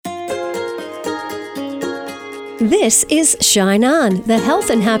This is Shine On, the health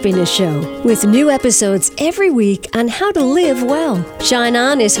and happiness show, with new episodes every week on how to live well. Shine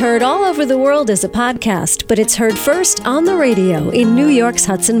On is heard all over the world as a podcast, but it's heard first on the radio in New York's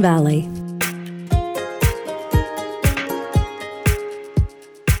Hudson Valley.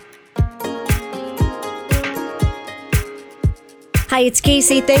 Hi, it's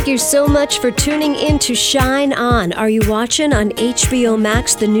Casey. Thank you so much for tuning in to Shine On. Are you watching on HBO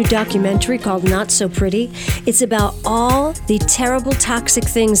Max the new documentary called Not So Pretty? It's about all the terrible toxic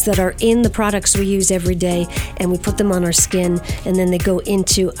things that are in the products we use every day, and we put them on our skin, and then they go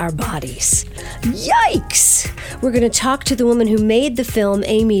into our bodies. Yikes! We're going to talk to the woman who made the film,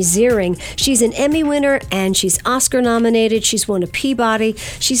 Amy Ziering. She's an Emmy winner, and she's Oscar nominated. She's won a Peabody.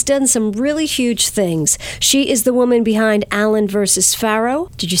 She's done some really huge things. She is the woman behind Allen vs. Farrow.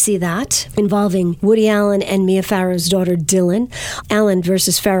 Did you see that? Involving Woody Allen and Mia Farrow's daughter, Dylan. Allen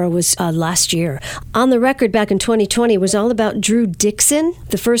versus Farrow was last year. On the Record back in 2020 was all about Drew Dixon,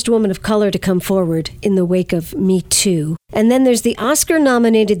 the first woman of color to come forward in the wake of Me Too. And then there's the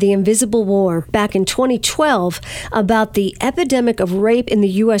Oscar-nominated The Invisible War back in 2012 about the epidemic of rape in the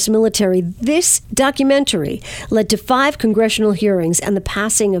U.S. military. This documentary led to 5 congressional hearings and the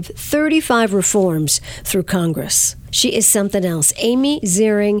passing of 35 reforms through Congress. She is something else. Amy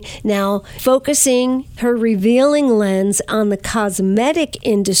Ziering, now focusing her revealing lens on the cosmetic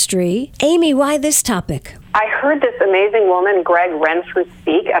industry. Amy, why this topic? I heard this amazing woman, Gregg Renfrew,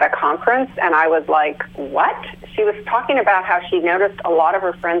 speak at a conference, and I was like, what? She was talking about how she noticed a lot of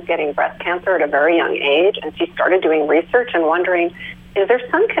her friends getting breast cancer at a very young age, and she started doing research and wondering, is there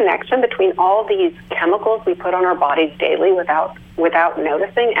some connection between all these chemicals we put on our bodies daily without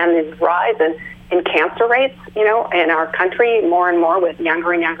noticing, and this rise in cancer rates, in our country more and more with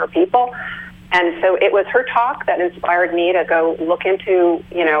younger and younger people? And so it was her talk that inspired me to go look into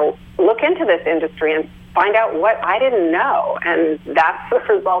this industry and find out what I didn't know. And that's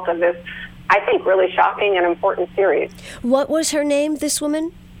the result of this, I think, really shocking and important series. What was her name, this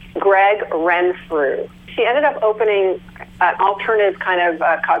woman? Gregg Renfrew. She ended up opening an alternative kind of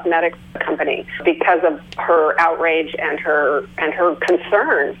cosmetics company because of her outrage and her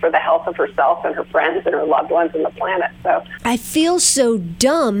concern for the health of herself and her friends and her loved ones and the planet. So I feel so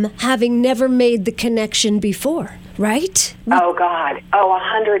dumb having never made the connection before. Right? Oh, God.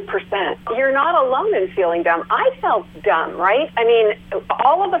 100%. You're not alone in feeling dumb. I felt dumb, right? I mean,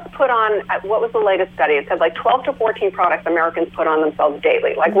 all of us put on, what was the latest study? It said 12 to 14 products Americans put on themselves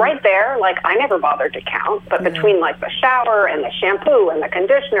daily. Right there, I never bothered to count, but between the shower and the shampoo and the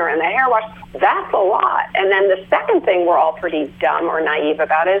conditioner and the hair wash, that's a lot. And then the second thing we're all pretty dumb or naive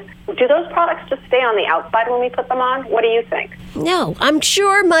about is, do those products just stay on the outside when we put them on? What do you think? No, I'm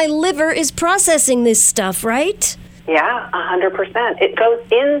sure my liver is processing this stuff, right? Yeah, 100%. It goes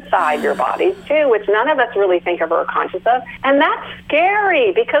inside your bodies, too, which none of us really think of or are conscious of. And that's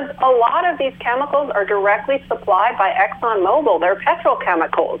scary because a lot of these chemicals are directly supplied by ExxonMobil. They're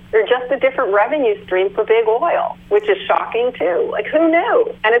petrochemicals. They're just a different revenue stream for big oil, which is shocking, too. Who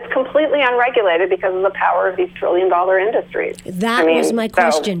knew? And it's completely unregulated because of the power of these trillion-dollar industries. That was my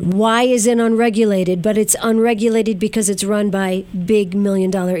question. Why is it unregulated? But it's unregulated because it's run by big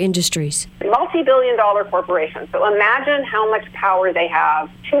million-dollar industries. Multi-billion-dollar corporations. So imagine how much power they have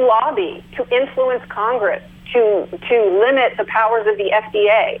to lobby, to influence Congress, to limit the powers of the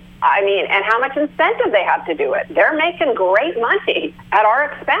FDA. I mean, and how much incentive they have to do it. They're making great money at our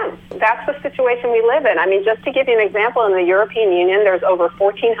expense. That's the situation we live in. I mean, just to give you an example, in the European Union, there's over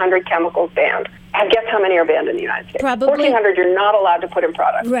 1,400 chemicals banned. And guess how many are banned in the United States? Probably 1,400 you're not allowed to put in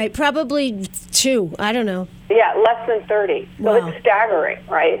products. Right, probably 2. I don't know. Yeah, less than 30. So wow. It's staggering,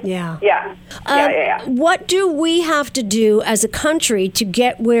 right? Yeah. Yeah. What do we have to do as a country to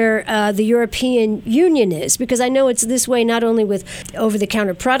get where the European Union is? Because I know it's this way not only with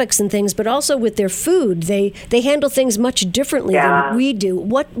over-the-counter products and things, but also with their food. They handle things much differently than we do.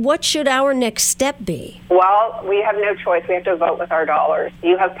 What should our next step be? Well, we have no choice. We have to vote with our dollars.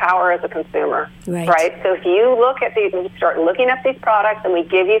 You have power as a consumer, right? So if you look at these, you start looking at these products, and we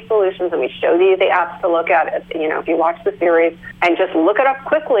give you solutions, and we show you the apps to look at it. If you watch the series, and just look it up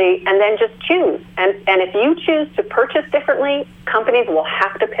quickly, and then just choose. And if you choose to purchase differently, companies will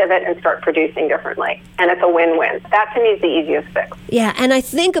have to pivot and start producing differently. And it's a win-win. That, to me, is the easiest fix. Yeah, and I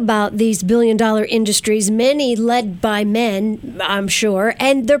think about these billion-dollar industries, many led by men, I'm sure,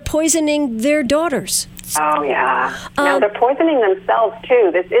 and they're poisoning their daughters. Oh, yeah. No, they're poisoning themselves, too.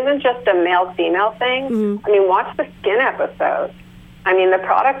 This isn't just a male-female thing. Mm-hmm. I mean, watch the Skin episode. I mean, the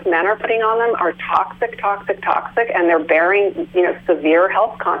products men are putting on them are toxic, and they're bearing, severe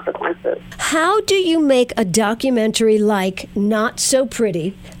health consequences. How do you make a documentary like Not So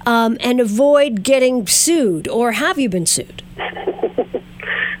Pretty and avoid getting sued, or have you been sued?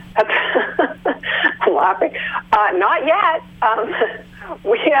 I'm laughing. Not yet.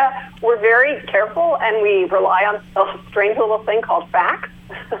 We're very careful, and we rely on a strange little thing called facts.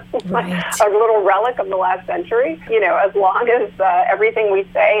 Right. A little relic of the last century. As long as everything we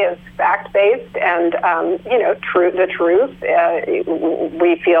say is fact-based and, the truth,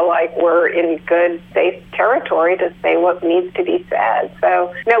 we feel like we're in good, safe territory to say what needs to be said.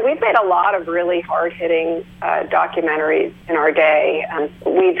 So, we've made a lot of really hard-hitting documentaries in our day, and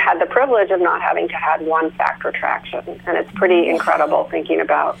we've had the privilege of not having to have one fact retraction, and it's pretty incredible thinking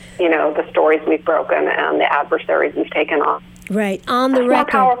about, the stories we've broken and the adversaries we've taken on. Right, on the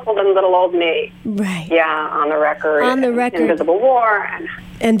record. More powerful than little old me. Right. Yeah, on the record. On the record. Invisible War.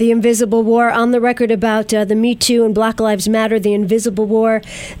 And the Invisible War, on the record about the Me Too and Black Lives Matter, the Invisible War,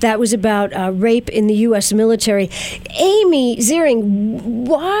 that was about rape in the U.S. military. Amy Ziering,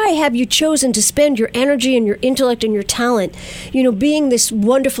 why have you chosen to spend your energy and your intellect and your talent, being this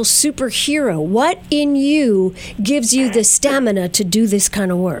wonderful superhero? What in you gives you the stamina to do this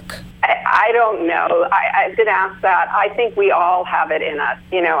kind of work? I don't know. I did ask that. I think we all have it in us.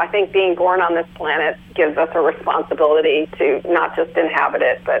 I think being born on this planet gives us a responsibility to not just inhabit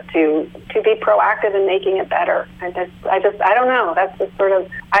it, but to be proactive in making it better. I don't know. That's just sort of,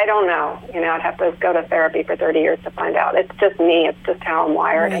 I don't know. I'd have to go to therapy for 30 years to find out. It's just me. It's just how I'm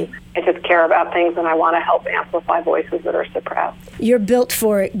wired. Right. I just care about things, and I want to help amplify voices that are suppressed. You're built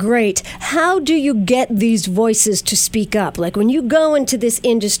for it. Great. How do you get these voices to speak up? Like when you go into this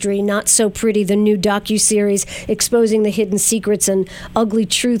industry, Not So Pretty, the new docuseries exposing the hidden secrets and ugly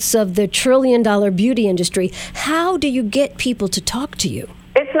truths of the trillion-dollar beauty industry, how do you get people to talk to you?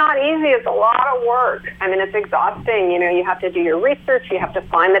 It's not easy. It's a lot of work. I mean, it's exhausting. You have to do your research. You have to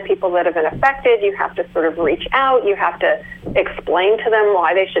find the people that have been affected. You have to sort of reach out. You have to explain to them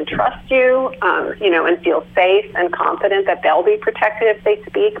why they should trust you, and feel safe and confident that they'll be protected if they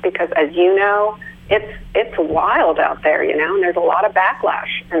speak. Because, as you know, it's wild out there, and there's a lot of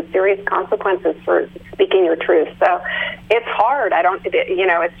backlash and serious consequences for speaking your truth. So it's hard.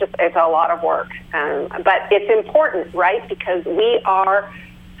 It's a lot of work. But it's important, right? Because we are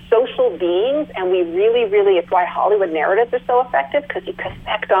social beings, and we really, really, it's why Hollywood narratives are so effective, because you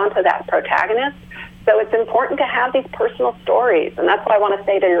connect onto that protagonist. So it's important to have these personal stories. And that's what I want to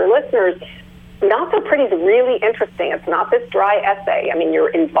say to your listeners. Not So Pretty is really interesting. It's not this dry essay. I mean, you're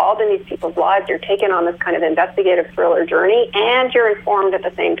involved in these people's lives. You're taken on this kind of investigative thriller journey, and you're informed at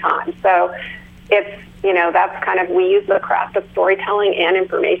the same time. So it's, that's kind of, we use the craft of storytelling and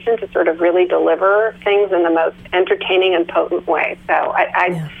information to sort of really deliver things in the most entertaining and potent way. So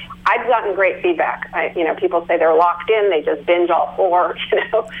I've gotten great feedback. People say they're locked in. They just binge all four,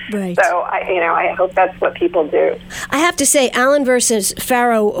 Right. So, I hope that's what people do. I have to say, Allen versus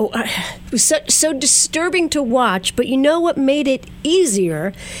Farrow was so disturbing to watch, but what made it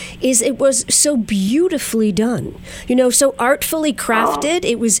easier is it was so beautifully done. So artfully crafted.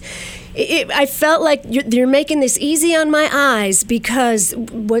 I felt like you're making this easy on my eyes because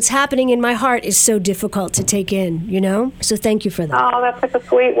what's happening in my heart is so difficult to take in, So thank you for that. Oh, that's such a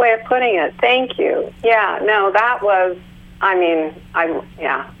sweet way of putting it. Thank you. Yeah, no, that was, All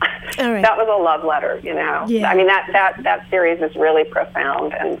right. That was a love letter, Yeah. I mean, that series is really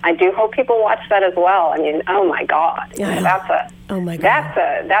profound, and I do hope people watch that as well. I mean, oh my God. That's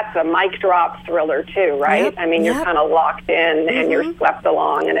a mic drop thriller too, right? Yep. I mean, you're kind of locked in, and you're swept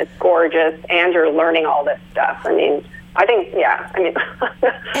along, and it's gorgeous, and you're learning all this stuff. I mean, I'm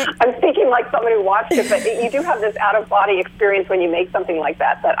speaking like somebody who watched it, but you do have this out-of-body experience when you make something like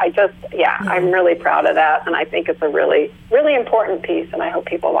that I'm really proud of that, and I think it's a really, really important piece, and I hope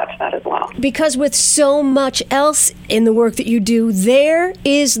people watch that as well. Because with so much else in the work that you do, there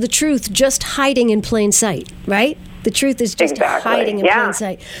is the truth just hiding in plain sight, right? The truth is just hiding in plain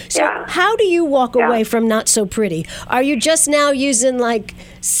sight. So how do you walk away from Not So Pretty? Are you just now using like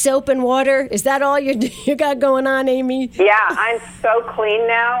soap and water? Is that all you got going on, Amy? Yeah, I'm so clean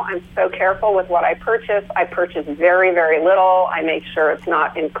now. I'm so careful with what I purchase. I purchase very, very little. I make sure it's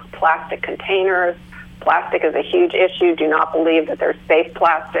not in plastic containers. Plastic is a huge issue. Do not believe that there's safe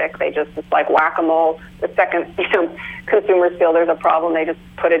plastic. It's like whack-a-mole. The second consumers feel there's a problem, they just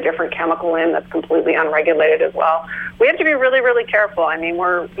put a different chemical in that's completely unregulated as well. We have to be really, really careful. I mean,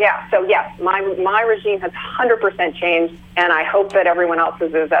 so yes, my regime has 100% changed, and I hope that everyone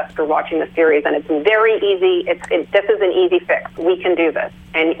else's is after watching the series. And it's very easy. This is an easy fix. We can do this.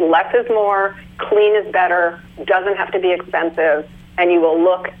 And less is more, clean is better, doesn't have to be expensive. and you will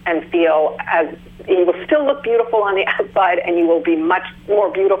look and feel you will still look beautiful on the outside, and you will be much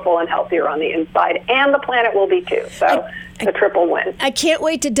more beautiful and healthier on the inside, and the planet will be too. So the triple win. I can't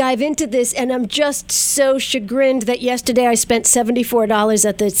wait to dive into this, and I'm just so chagrined that yesterday I spent $74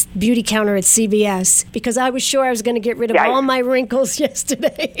 at the beauty counter at CVS because I was sure I was going to get rid of all my wrinkles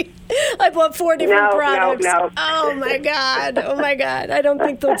yesterday. I bought 4 different products. No. Oh, my God. I don't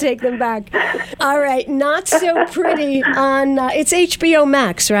think they'll take them back. All right. Not So Pretty on, it's HBO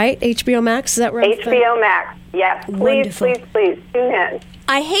Max, right? HBO Max, is that right? HBO Max, yes. Please tune in.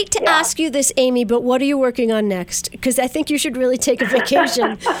 I hate to ask you this, Amy, but what are you working on next? Because I think you should really take a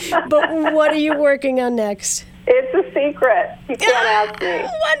vacation. But what are you working on next? It's a secret. You can't ask me.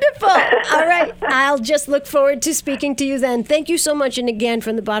 Wonderful. All right. I'll just look forward to speaking to you then. Thank you so much, and again,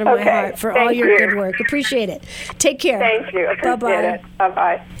 from the bottom of my heart, for all your good work. Appreciate it. Take care. Thank you. Appreciate it.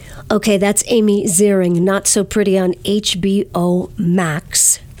 Bye-bye. Okay, that's Amy Ziering, Not So Pretty on HBO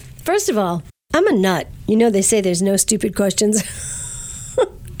Max. First of all, I'm a nut. You know they say there's no stupid questions.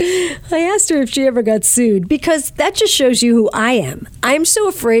 I asked her if she ever got sued because that just shows you who I am. I'm so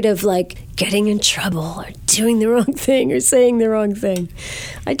afraid of getting in trouble or doing the wrong thing or saying the wrong thing.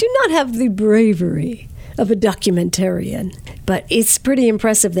 I do not have the bravery of a documentarian, but it's pretty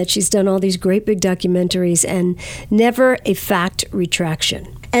impressive that she's done all these great big documentaries and never a fact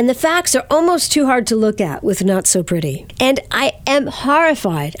retraction. And the facts are almost too hard to look at with Not So Pretty. And I am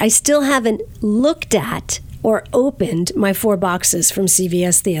horrified. I still haven't looked at or opened my 4 boxes from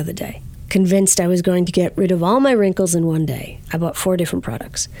CVS the other day. Convinced I was going to get rid of all my wrinkles in one day. I bought 4 different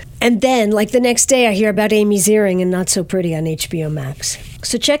products. And then, the next day, I hear about Amy Ziering and Not So Pretty on HBO Max.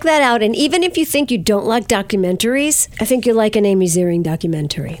 So check that out. And even if you think you don't like documentaries, I think you'll like an Amy Ziering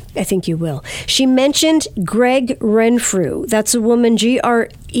documentary. I think you will. She mentioned Greg Renfrew. That's a woman,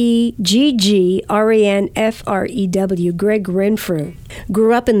 Greggrenfrew, Greg Renfrew.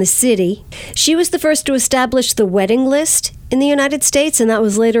 Grew up in the city. She was the first to establish the wedding list in the United States, and that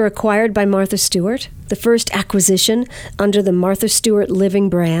was later acquired by Martha Stewart. The first acquisition under the Martha Stewart Living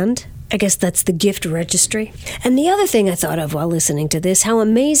brand. I guess that's the gift registry. And the other thing I thought of while listening to this, how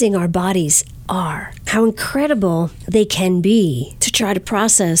amazing our bodies are. How incredible they can be to try to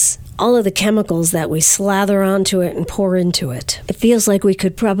process all of the chemicals that we slather onto it and pour into it. It feels like we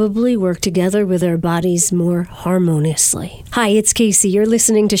could probably work together with our bodies more harmoniously. Hi, it's Casey. You're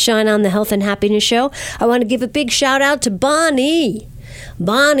listening to Shine On, the Health and Happiness Show. I want to give a big shout out to Bonnie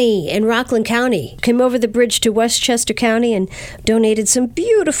in Rockland County. Came over the bridge to Westchester County and donated some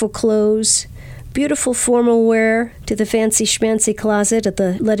beautiful clothes, beautiful formal wear to the Fancy Schmancy Closet at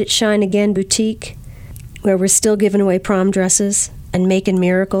the Let It Shine Again boutique, where we're still giving away prom dresses and making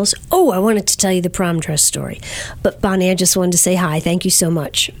miracles. Oh, I wanted to tell you the prom dress story. But Bonnie, I just wanted to say hi. Thank you so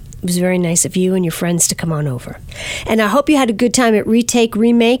much. It was very nice of you and your friends to come on over. And I hope you had a good time at Retake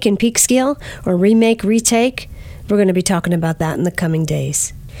Remake in Peekskill, or Remake Retake. We're going to be talking about that in the coming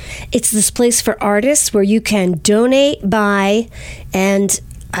days. It's this place for artists where you can donate, buy, and,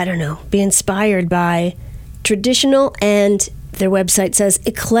 be inspired by traditional and, their website says,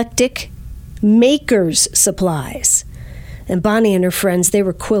 eclectic makers' supplies. And Bonnie and her friends, they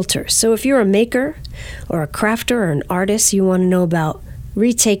were quilters. So if you're a maker or a crafter or an artist, you want to know about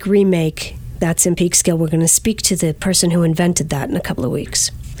Retake Remake, that's in Peekskill. We're going to speak to the person who invented that in a couple of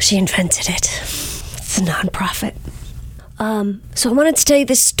weeks. She invented it. It's a nonprofit. So I wanted to tell you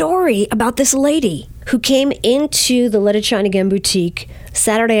this story about this lady who came into the Let It Shine Again boutique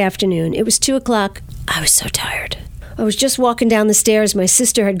Saturday afternoon. It was 2:00. I was so tired. I was just walking down the stairs. My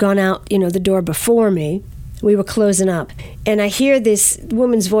sister had gone out, the door before me. We were closing up. And I hear this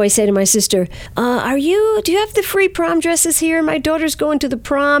woman's voice say to my sister, do you have the free prom dresses here? My daughter's going to the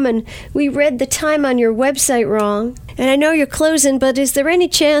prom, and we read the time on your website wrong. And I know you're closing, but is there any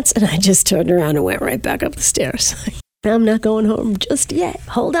chance? And I just turned around and went right back up the stairs. I'm not going home just yet.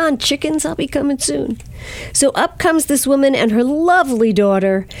 Hold on, chickens, I'll be coming soon. So up comes this woman and her lovely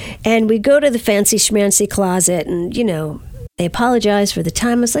daughter, and we go to the Fancy Schmancy Closet, and, they apologized for the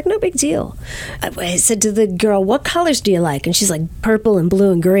time. I was like, no big deal. I said to the girl, what colors do you like? And she's like, purple and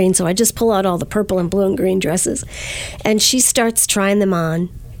blue and green. So I just pull out all the purple and blue and green dresses. And she starts trying them on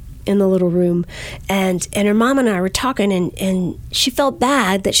in the little room. And her mom and I were talking, and she felt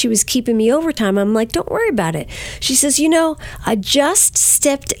bad that she was keeping me overtime. I'm like, don't worry about it. She says, I just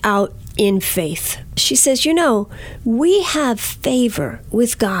stepped out in faith. She says, we have favor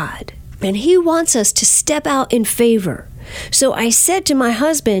with God, and He wants us to step out in favor. So I said to my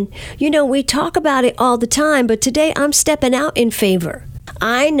husband, we talk about it all the time, but today I'm stepping out in favor.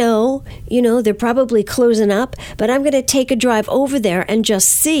 I know, they're probably closing up, but I'm going to take a drive over there and just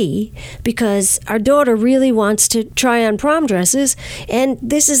see, because our daughter really wants to try on prom dresses, and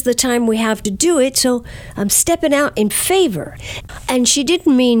this is the time we have to do it, so I'm stepping out in favor. And she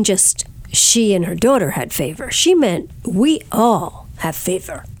didn't mean just she and her daughter had favor. She meant we all have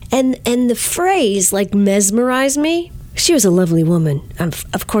favor. And the phrase, mesmerized me. She was a lovely woman.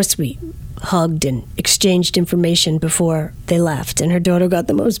 Of course, we hugged and exchanged information before they left, and her daughter got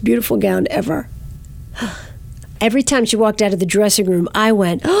the most beautiful gown ever. Every time she walked out of the dressing room, I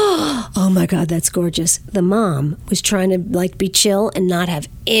went, oh my God, that's gorgeous. The mom was trying to be chill and not have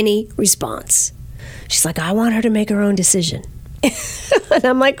any response. She's like, I want her to make her own decision. And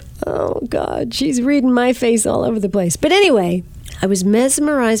I'm like, oh God, she's reading my face all over the place. But anyway, I was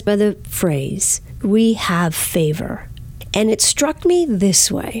mesmerized by the phrase, we have favor. And it struck me this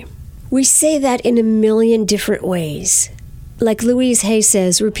way. We say that in a million different ways. Like Louise Hay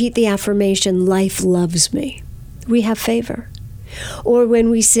says, repeat the affirmation, life loves me. We have favor. Or when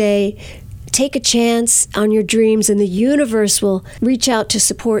we say, take a chance on your dreams and the universe will reach out to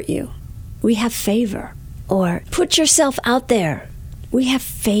support you. We have favor. Or put yourself out there. We have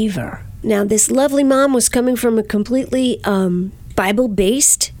favor. Now, this lovely mom was coming from a completely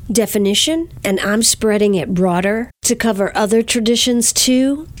Bible-based definition, and I'm spreading it broader to cover other traditions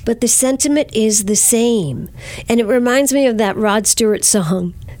too, but the sentiment is the same. And it reminds me of that Rod Stewart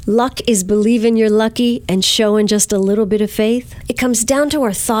song, luck is believing you're lucky and showing just a little bit of faith. It comes down to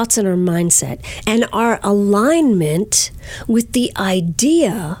our thoughts and our mindset and our alignment with the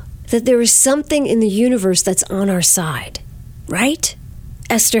idea that there is something in the universe that's on our side, right?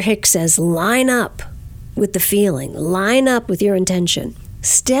 Esther Hicks says, line up with the feeling, line up with your intention.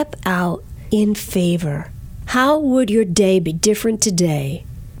 Step out in favor. How would your day be different today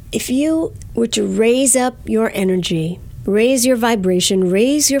if you were to raise up your energy, raise your vibration,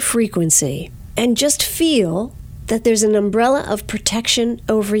 raise your frequency, and just feel that there's an umbrella of protection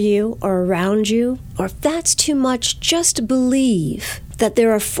over you or around you? Or if that's too much, just believe that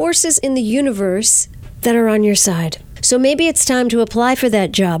there are forces in the universe that are on your side. So maybe it's time to apply for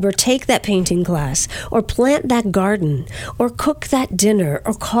that job, or take that painting class, or plant that garden, or cook that dinner,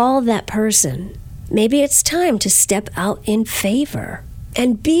 or call that person. Maybe it's time to step out in favor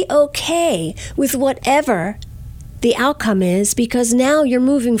and be okay with whatever the outcome is, because now you're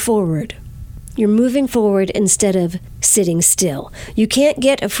moving forward. You're moving forward instead of sitting still. You can't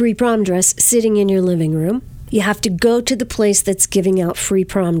get a free prom dress sitting in your living room. You have to go to the place that's giving out free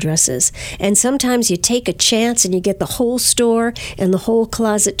prom dresses. And sometimes you take a chance and you get the whole store and the whole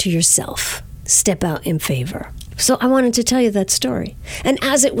closet to yourself. Step out in favor. So I wanted to tell you that story. And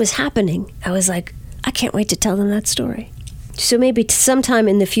as it was happening, I was like, I can't wait to tell them that story. So maybe sometime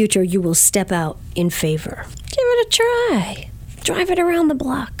in the future you will step out in favor. Give it a try. Drive it around the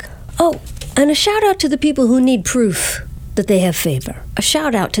block. Oh, and a shout out to the people who need proof that they have favor. A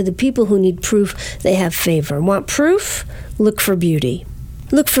shout out to the people who need proof they have favor. Want proof? Look for beauty.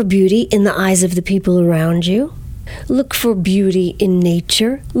 Look for beauty in the eyes of the people around you. Look for beauty in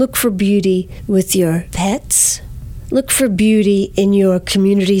nature. Look for beauty with your pets. Look for beauty in your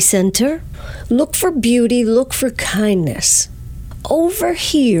community center. Look for beauty. Look for kindness. Over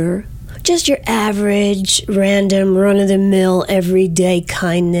here, just your average, random, run-of-the-mill, everyday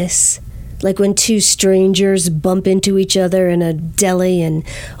kindness. Like when two strangers bump into each other in a deli and,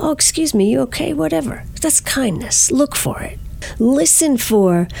 oh, excuse me, you okay? Whatever. That's kindness. Look for it. Listen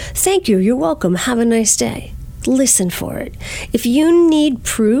for, thank you, you're welcome, have a nice day. Listen for it. If you need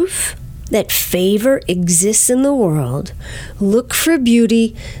proof that favor exists in the world, look for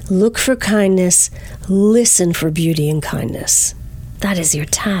beauty, look for kindness, listen for beauty and kindness. That is your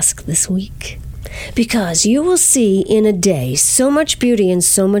task this week. Because you will see in a day so much beauty and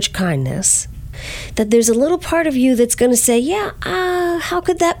so much kindness that there's a little part of you that's going to say, how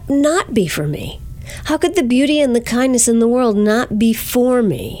could that not be for me? How could the beauty and the kindness in the world not be for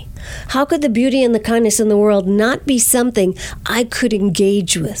me? How could the beauty and the kindness in the world not be something I could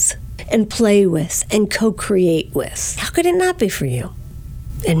engage with and play with and co-create with? How could it not be for you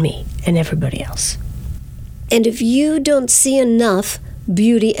and me and everybody else? And if you don't see enough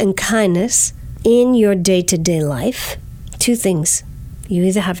beauty and kindness in your day-to-day life, two things. You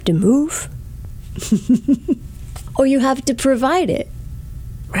either have to move or you have to provide it,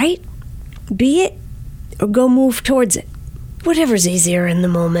 right? Be it or go move towards it. Whatever's easier in the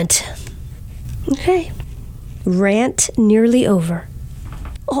moment. Okay. Rant nearly over.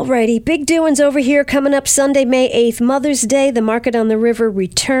 Alrighty, big doings over here coming up Sunday, May 8th, Mother's Day. The Market on the River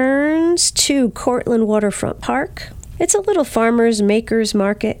returns to Cortland Waterfront Park. It's a little farmers, makers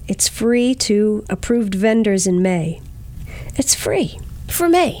market. It's free to approved vendors in May. It's free. for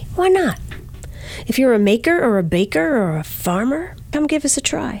May. Why not? If you're a maker or a baker or a farmer, come give us a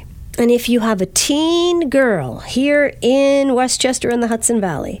try. And if you have a teen girl here in Westchester in the Hudson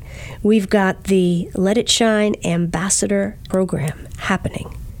Valley, we've got the Let It Shine Ambassador Program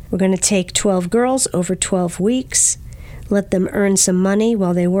happening. We're going to take 12 girls over 12 weeks, let them earn some money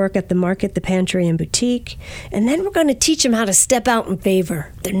while they work at the market, the pantry, and boutique, and then we're going to teach them how to step out in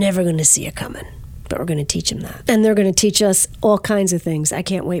favor. They're never going to see it coming, but we're going to teach them that. And they're going to teach us all kinds of things. I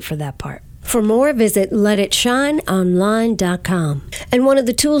can't wait for that part. For more, visit letitshineonline.com. And one of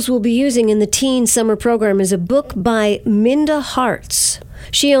the tools we'll be using in the teen summer program is a book by Minda Harts.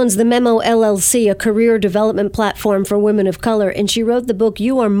 She owns the Memo LLC, a career development platform for women of color, and she wrote the book,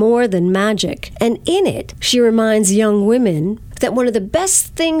 You Are More Than Magic. And in it, she reminds young women that one of the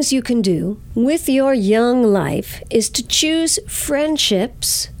best things you can do with your young life is to choose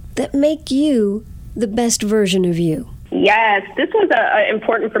friendships that make you the best version of you. Yes, this was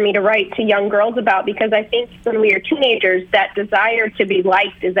important for me to write to young girls about, because I think when we are teenagers, that desire to be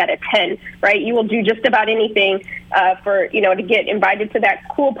liked is at a 10, right? You will do just about anything to get invited to that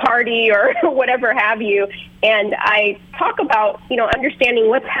cool party or whatever have you. And I talk about, understanding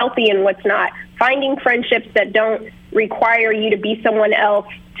what's healthy and what's not, finding friendships that don't require you to be someone else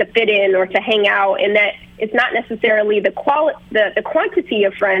to fit in or to hang out, and that it's not necessarily the quantity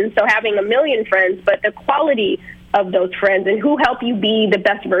of friends, so having a million friends, but the quality of those friends and who help you be the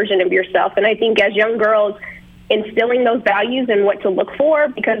best version of yourself. And I think as young girls, instilling those values and what to look for,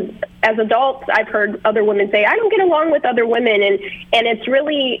 because as adults, I've heard other women say, I don't get along with other women, and it's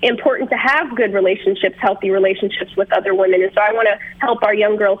really important to have good relationships, healthy relationships with other women. And so I want to help our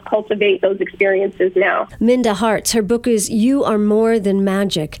young girls cultivate those experiences now. Minda Harts, her book is You Are More Than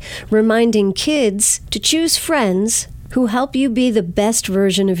Magic, reminding kids to choose friends who help you be the best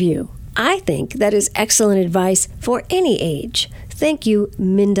version of you. I think that is excellent advice for any age. Thank you,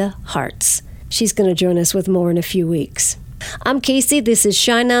 Minda Harts. She's going to join us with more in a few weeks. I'm Casey. This is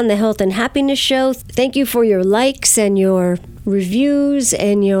Shine On, the Health and Happiness Show. Thank you for your likes and your reviews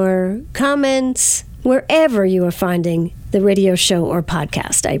and your comments, wherever you are finding the radio show or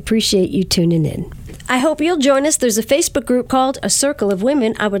podcast. I appreciate you tuning in. I hope you'll join us. There's a Facebook group called A Circle of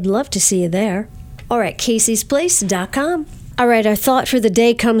Women. I would love to see you there. Or at caseysplace.com. All right, our thought for the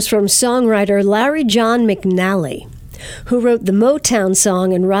day comes from songwriter Larry John McNally, who wrote the Motown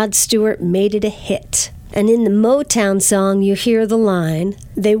song, and Rod Stewart made it a hit. And in the Motown song, you hear the line,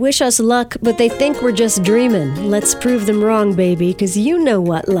 they wish us luck, but they think we're just dreaming. Let's prove them wrong, baby, because you know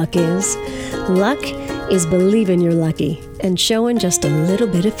what luck is. Luck is believing you're lucky and showing just a little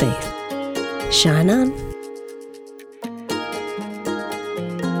bit of faith. Shine on.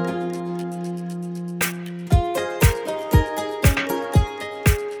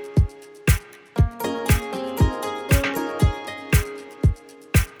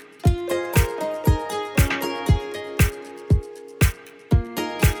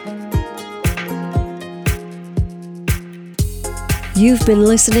 You've been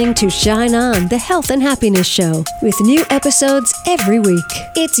listening to Shine On, the Health and Happiness Show, with new episodes every week.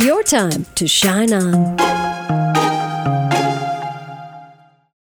 It's your time to shine on.